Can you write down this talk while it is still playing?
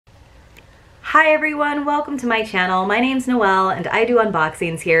Hi everyone, welcome to my channel. My name's Noelle and I do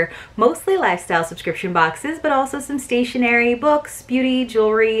unboxings here, mostly lifestyle subscription boxes, but also some stationery, books, beauty,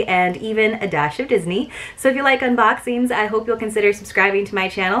 jewelry, and even a dash of Disney. So if you like unboxings, I hope you'll consider subscribing to my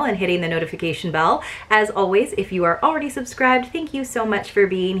channel and hitting the notification bell. As always, if you are already subscribed, thank you so much for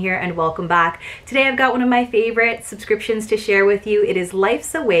being here and welcome back. Today I've got one of my favorite subscriptions to share with you. It is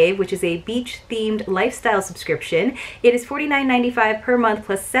lifesawave, which is a beach-themed lifestyle subscription. It is $49.95 per month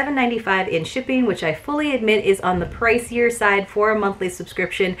plus $7.95 in shipping, which I fully admit is on the pricier side for a monthly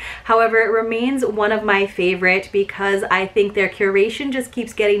subscription. However, it remains one of my favorite because I think their curation just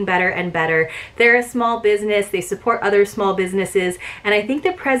keeps getting better and better. They're a small business, they support other small businesses, and I think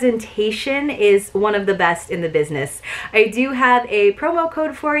the presentation is one of the best in the business. I do have a promo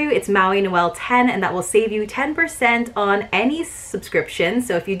code for you. It's mauinoel 10, and that will save you 10% on any subscription.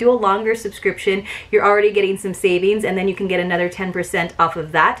 So if you do a longer subscription, you're already getting some savings, and then you can get another 10% off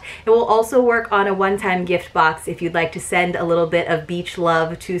of that. It will also work on a one-time gift box if you'd like to send a little bit of beach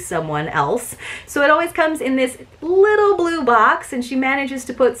love to someone else. So it always comes in this little blue box, and she manages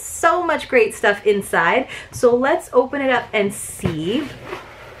to put so much great stuff inside. So let's open it up and see.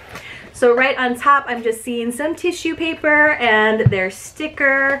 So right on top, I'm just seeing some tissue paper and their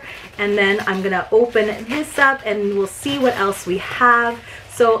sticker, and then I'm gonna open this up and we'll see what else we have.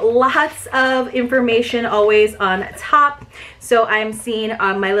 So lots of information always on top. So I'm seeing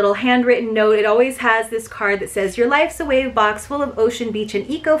on my little handwritten note, it always has this card that says, "Your Life's a Wave box full of ocean, beach, and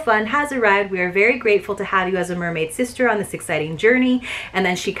eco fun has arrived. We are very grateful to have you as a mermaid sister on this exciting journey." And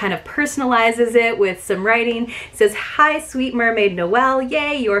then she kind of personalizes it with some writing. It says, "Hi, sweet mermaid Noelle.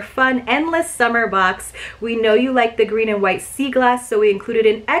 Yay, your fun, endless summer box. We know you like the green and white sea glass, so we included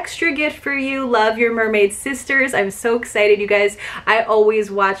an extra gift for you. Love, your mermaid sisters." I'm so excited, you guys. I always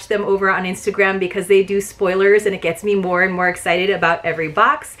watch them over on Instagram because they do spoilers, and it gets me more and more excited about every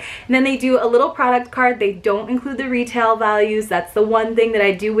box. And then they do a little product card. They don't include the retail values. That's the one thing that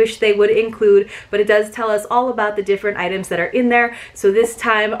I do wish they would include, but it does tell us all about the different items that are in there. So this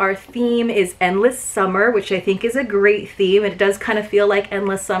time our theme is Endless Summer, which I think is a great theme. It does kind of feel like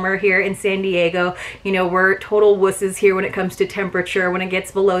endless summer here in San Diego. You know, we're total wusses here when it comes to temperature. When it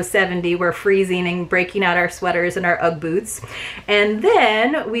gets below 70, we're freezing and breaking out our sweaters and our Ugg boots. And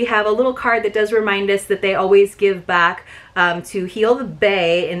then we have a little card that does remind us that they always give back to Heal the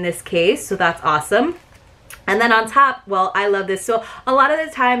Bay in this case, so that's awesome. And then on top, well, I love this. So a lot of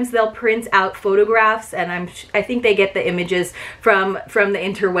the times they'll print out photographs, and I think they get the images from the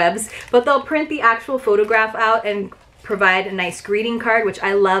interwebs, but they'll print the actual photograph out and provide a nice greeting card, which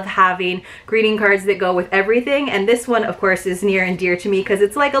I love having greeting cards that go with everything. And this one, of course, is near and dear to me because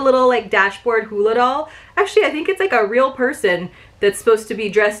it's like a little like dashboard hula doll. Actually, I think it's like a real person that's supposed to be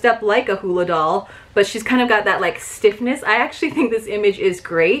dressed up like a hula doll, but she's kind of got that like stiffness. I actually think this image is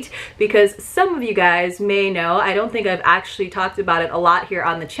great because some of you guys may know, I don't think I've actually talked about it a lot here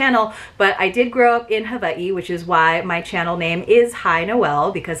on the channel, but I did grow up in Hawaii, which is why my channel name is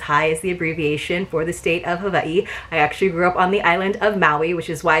hinoël, because Hi is the abbreviation for the state of Hawaii. I actually grew up on the island of Maui, which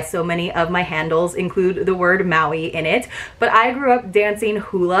is why so many of my handles include the word Maui in it. But I grew up dancing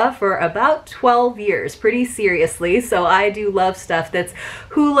hula for about 12 years, pretty seriously, so I do love stuff that's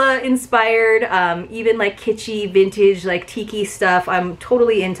hula inspired, even like kitschy, vintage, like tiki stuff. I'm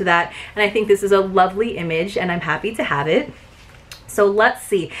totally into that, and I think this is a lovely image, and I'm happy to have it. So let's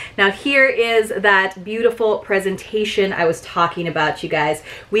see. Now here is that beautiful presentation I was talking about, you guys.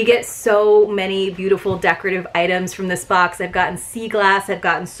 We get so many beautiful decorative items from this box. I've gotten sea glass, I've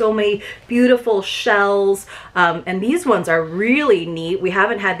gotten so many beautiful shells, and these ones are really neat. We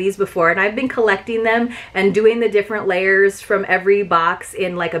haven't had these before, and I've been collecting them and doing the different layers from every box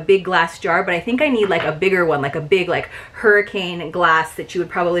in like a big glass jar, but I think I need like a bigger one, like a big like hurricane glass that you would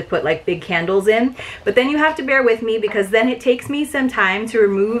probably put like big candles in. But then you have to bear with me because then it takes me some time to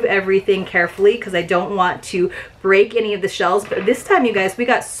remove everything carefully because I don't want to break any of the shells. But this time, you guys, we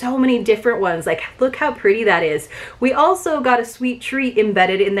got so many different ones. Like, look how pretty that is. We also got a sweet treat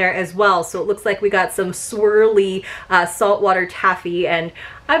embedded in there as well, so it looks like we got some swirly saltwater taffy. And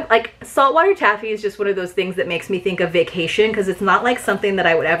I'm like, saltwater taffy is just one of those things that makes me think of vacation because it's not like something that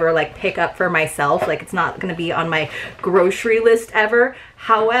I would ever like pick up for myself. Like, it's not going to be on my grocery list ever.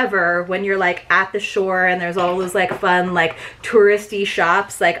 However, when you're like at the shore and there's all those like fun like touristy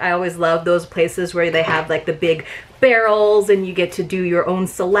shops, like I always love those places where they have like the big barrels and you get to do your own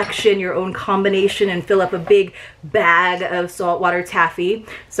selection, your own combination, and fill up a big bag of saltwater taffy.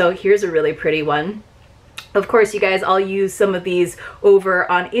 So here's a really pretty one. Of course, you guys, I'll use some of these over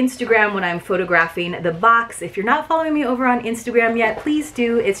on Instagram when I'm photographing the box. If you're not following me over on Instagram yet, please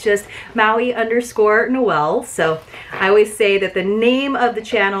do. It's just Maui_Noel. So I always say that the name of the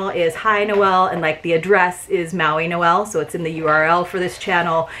channel is hinoel and like the address is Mauinoel. So it's in the URL for this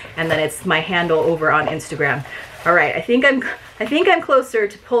channel, and then it's my handle over on Instagram. All right, I think I'm closer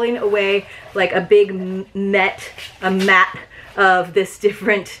to pulling away like a big mat of this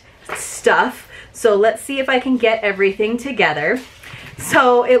different stuff. So let's see if I can get everything together.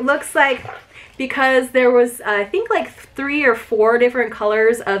 So it looks like, because there was I think like 3 or 4 different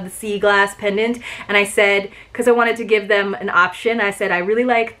colors of the sea glass pendant, and I said, because I wanted to give them an option, I said I really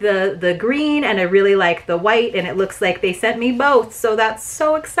like the green and I really like the white, and it looks like they sent me both, so that's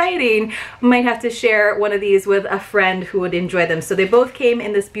so exciting. I might have to share one of these with a friend who would enjoy them. So they both came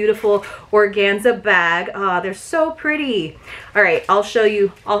in this beautiful organza bag. Oh, they're so pretty. All right, I'll show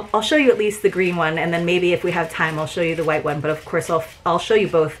you at least the green one, and then maybe if we have time I'll show you the white one, but of course I'll show you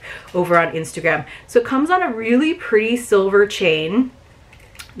both over on Instagram. So it comes on a really pretty silver chain.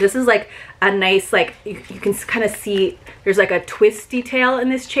 This is like a nice, like you can kind of see there's like a twist detail in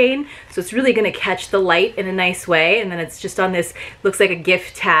this chain, so it's really going to catch the light in a nice way. And then it's just on this, looks like a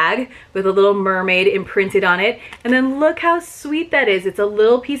gift tag with a little mermaid imprinted on it. And then look how sweet that is. It's a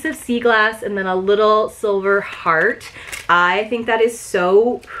little piece of sea glass and then a little silver heart. I think that is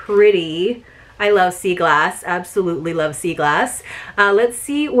so pretty. I love sea glass, absolutely love sea glass. Let's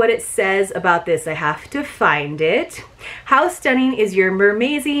see what it says about this. I have to find it. How stunning is your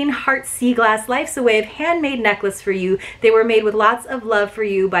mermazine heart sea glass lifesawave handmade necklace for you. They were made with lots of love for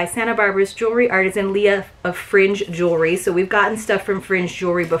you by Santa Barbara's jewelry artisan Leah of Fringe Jewelry. So we've gotten stuff from Fringe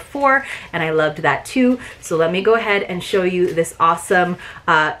Jewelry before, and I loved that too. So let me go ahead and show you this awesome,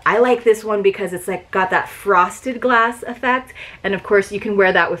 I like this one because it's like got that frosted glass effect, and of course you can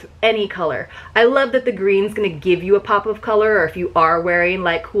wear that with any color. I love that the green's gonna give you a pop of color, or if you are wearing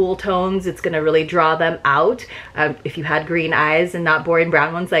like cool tones, it's gonna really draw them out. If you had green eyes and not boring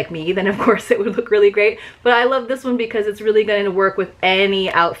brown ones like me, then of course it would look really great. But I love this one because it's really going to work with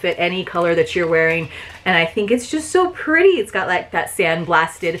any outfit, any color that you're wearing. And I think it's just so pretty. It's got like that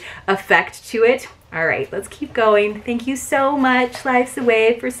sandblasted effect to it. All right, let's keep going. Thank you so much,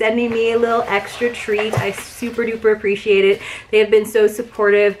 lifesawave, for sending me a little extra treat. I super duper appreciate it. They have been so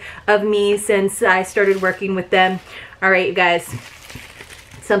supportive of me since I started working with them. All right, you guys,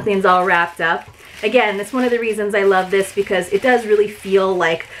 something's all wrapped up. Again, that's one of the reasons I love this, because it does really feel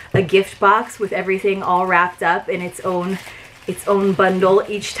like a gift box with everything all wrapped up in its own bundle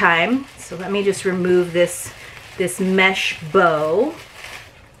each time. So let me just remove this mesh bow.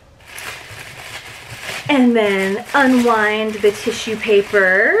 And then unwind the tissue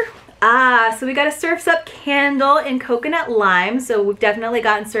paper. So we got a Surf's Up candle in coconut lime. So we've definitely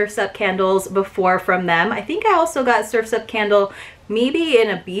gotten Surf's Up candles before from them. I think I also got Surf's Up candle maybe in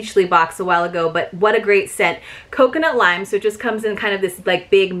a Beachly box a while ago, but what a great scent. Coconut lime, so it just comes in kind of this like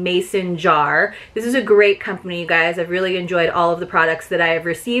big mason jar. This is a great company, you guys. I've really enjoyed all of the products that I have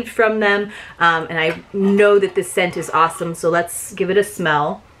received from them, and I know that this scent is awesome, so let's give it a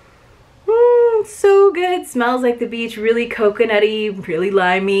smell. So good. Smells like the beach, really coconutty, really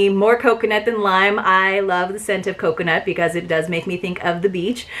limey, more coconut than lime. I love the scent of coconut because it does make me think of the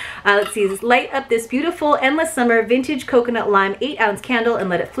beach. Let's see, light up this beautiful endless summer vintage coconut lime 8-ounce candle and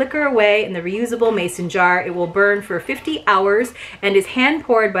let it flicker away in the reusable mason jar. It will burn for 50 hours and is hand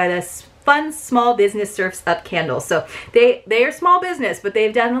poured by this fun small business Surf's Up candles. So they are small business, but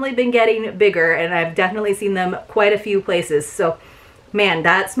they've definitely been getting bigger, and I've definitely seen them quite a few places. So man,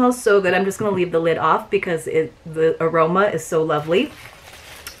 that smells so good. I'm just going to leave the lid off because the aroma is so lovely.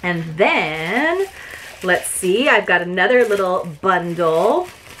 And then, let's see, I've got another little bundle.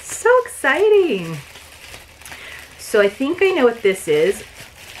 So exciting. So I think I know what this is.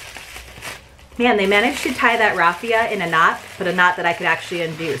 Man, they managed to tie that raffia in a knot, but a knot that I could actually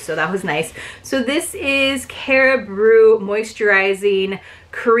undo, so that was nice. So this is Caribou Moisturizing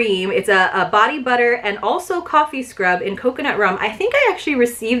Cream. It's a body butter and also coffee scrub in coconut rum. I think I actually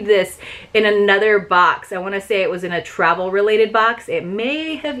received this in another box. I want to say it was in a travel related box. It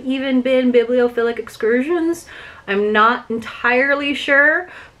may have even been Bibliophilic Excursions. I'm not entirely sure,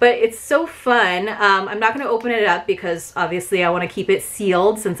 but it's so fun. I'm not going to open it up because obviously I want to keep it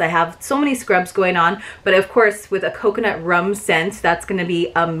sealed since I have so many scrubs going on. But of course, with a coconut rum scent, that's going to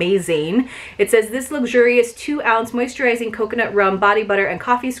be amazing. It says this luxurious 2-ounce moisturizing coconut rum body butter and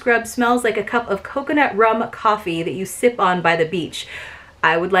coffee scrub smells like a cup of coconut rum coffee that you sip on by the beach.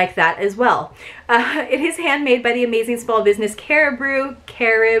 I would like that as well. It is handmade by the amazing small business Caribou.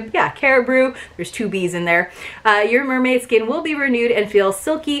 There's 2 B's in there. Your mermaid skin will be renewed and feel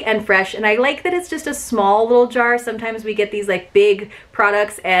silky and fresh. And I like that it's just a small little jar. Sometimes we get these like big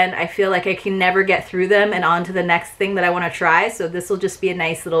products and I feel like I can never get through them and on to the next thing that I want to try. So this will just be a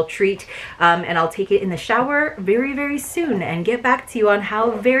nice little treat. And I'll take it in the shower very, very soon and get back to you on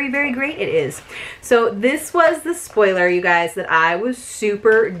how very, very great it is. So this was the spoiler, you guys, that I was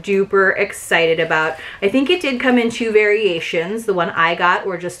super duper excited about. I think it did come in 2 variations. The one I got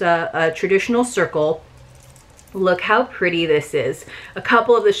or just a traditional circle. Look how pretty this is. A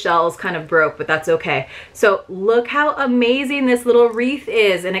couple of the shells kind of broke, but that's okay. So look how amazing this little wreath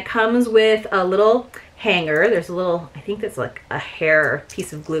is. And it comes with a little hanger. There's a little, I think that's like a hair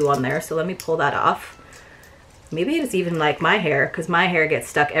piece of glue on there. So let me pull that off. Maybe it's even like my hair because my hair gets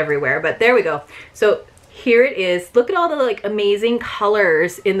stuck everywhere, but there we go. So here it is. Look at all the like amazing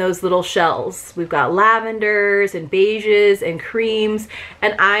colors in those little shells. We've got lavenders and beiges and creams.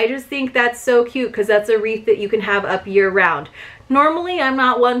 And I just think that's so cute because that's a wreath that you can have up year round. Normally I'm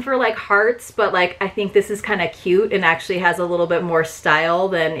not one for like hearts, but like I think this is kind of cute and actually has a little bit more style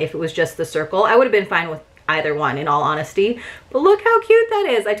than if it was just the circle. I would have been fine with either one in all honesty, but look how cute that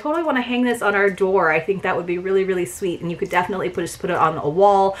is. I totally want to hang this on our door. I think that would be really, really sweet, and you could definitely just put it on a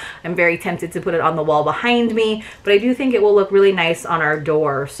wall. I'm very tempted to put it on the wall behind me, but I do think it will look really nice on our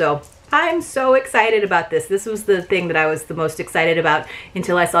door. So I'm so excited about this. This was the thing that I was the most excited about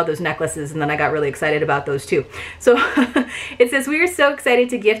until I saw those necklaces, and then I got really excited about those too. So it says, we are so excited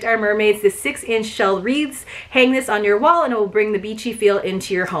to gift our mermaids this 6-inch shell wreaths. Hang this on your wall and it will bring the beachy feel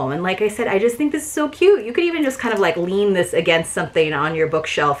into your home. And like I said, I just think this is so cute. You could even just kind of like lean this against something on your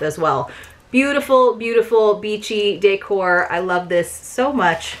bookshelf as well. Beautiful, beautiful beachy decor. I love this so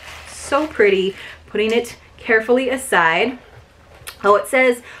much. So pretty. Putting it carefully aside. Oh, it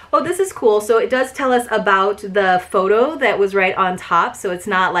says, oh, this is cool. So it does tell us about the photo that was right on top. So it's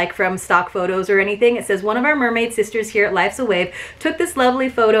not like from stock photos or anything. It says, one of our mermaid sisters here at Lifestylewave took this lovely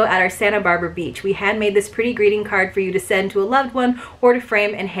photo at our Santa Barbara beach. We handmade this pretty greeting card for you to send to a loved one or to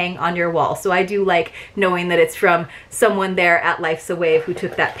frame and hang on your wall. So I do like knowing that it's from someone there at Lifestylewave who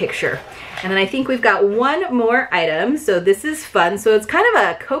took that picture. And then I think we've got one more item. So this is fun. So it's kind of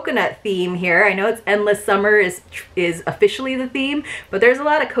a coconut theme here. I know it's Endless Summer is officially the theme, but there's a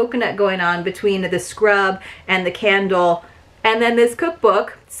lot of coconut going on between the scrub and the candle and then this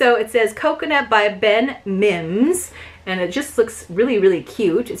cookbook. So it says Coconut by Ben Mims, and it just looks really, really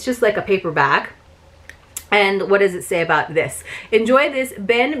cute. It's just like a paperback. And what does it say about this? Enjoy this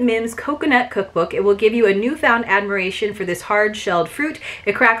Ben Mims Coconut Cookbook. It will give you a newfound admiration for this hard-shelled fruit.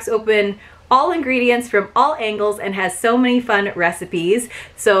 It cracks open all ingredients from all angles and has so many fun recipes.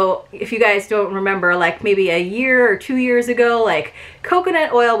 So if you guys don't remember, like maybe a year or 2 years ago, like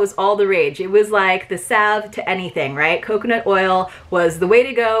coconut oil was all the rage. It was like the salve to anything, right? Coconut oil was the way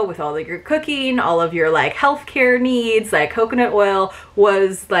to go with all of your cooking, all of your like healthcare needs. Like coconut oil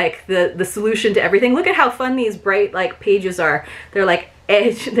was like the solution to everything. Look at how fun these bright like pages are. They're like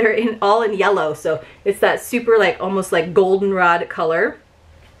edge, they're all in yellow. So it's that super like almost like goldenrod color.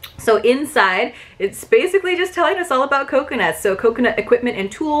 So inside, it's basically just telling us all about coconuts. So coconut equipment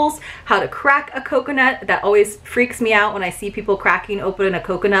and tools, how to crack a coconut. That always freaks me out when I see people cracking open a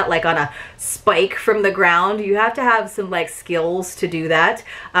coconut like on a spike from the ground. You have to have some like skills to do that.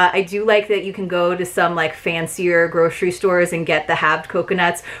 I do like that you can go to some like fancier grocery stores and get the halved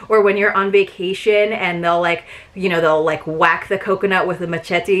coconuts, or when you're on vacation and they'll like, you know, they'll like whack the coconut with a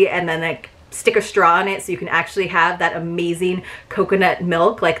machete and then like stick a straw in it so you can actually have that amazing coconut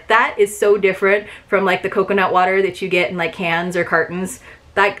milk. Like that is so different from like the coconut water that you get in like cans or cartons.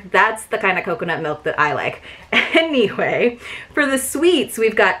 Like that's the kind of coconut milk that I like. Anyway, for the sweets,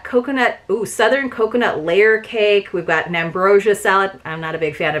 we've got coconut, southern coconut layer cake. We've got an ambrosia salad. I'm not a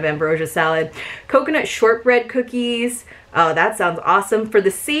big fan of ambrosia salad. Coconut shortbread cookies. Oh, that sounds awesome. For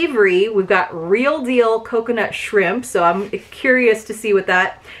the savory, we've got real deal coconut shrimp. So I'm curious to see what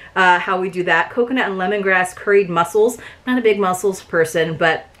that, how we do that. Coconut and lemongrass curried mussels. Not a big mussels person,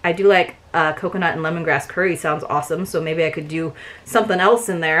 but I do like coconut and lemongrass curry. Sounds awesome. So maybe I could do something else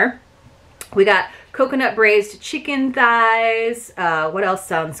in there. We got coconut braised chicken thighs. What else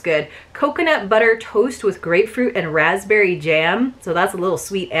sounds good? Coconut butter toast with grapefruit and raspberry jam. So that's a little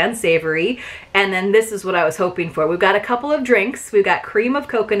sweet and savory. And then this is what I was hoping for. We've got a couple of drinks. We've got cream of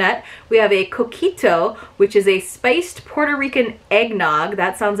coconut. We have a coquito, which is a spiced Puerto Rican eggnog.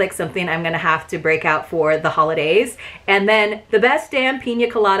 That sounds like something I'm gonna have to break out for the holidays. And then the best damn pina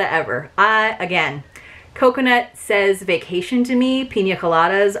colada ever. Again, Coconut says vacation to me. Pina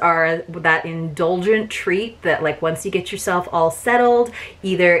coladas are that indulgent treat that, like, once you get yourself all settled,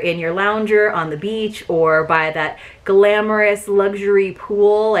 either in your lounger on the beach or by that glamorous luxury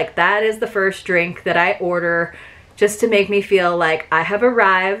pool, like, that is the first drink that I order just to make me feel like I have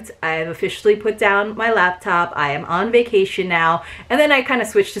arrived, I have officially put down my laptop, I am on vacation now. And then I kind of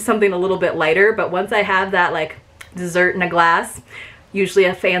switch to something a little bit lighter, but once I have that, like, dessert in a glass, usually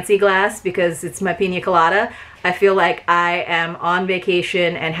a fancy glass because it's my pina colada, I feel like I am on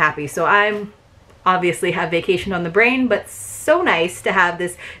vacation and happy. So I'm obviously have vacation on the brain, but so nice to have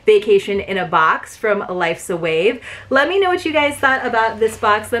this vacation in a box from Lifesawave. Let me know what you guys thought about this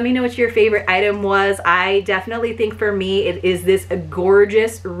box. Let me know what your favorite item was. I definitely think for me it is this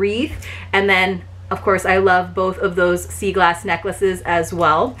gorgeous wreath, and then of course, I love both of those sea glass necklaces as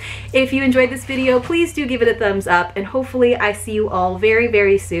well. If you enjoyed this video, please do give it a thumbs up, and hopefully I see you all very,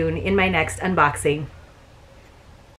 very soon in my next unboxing.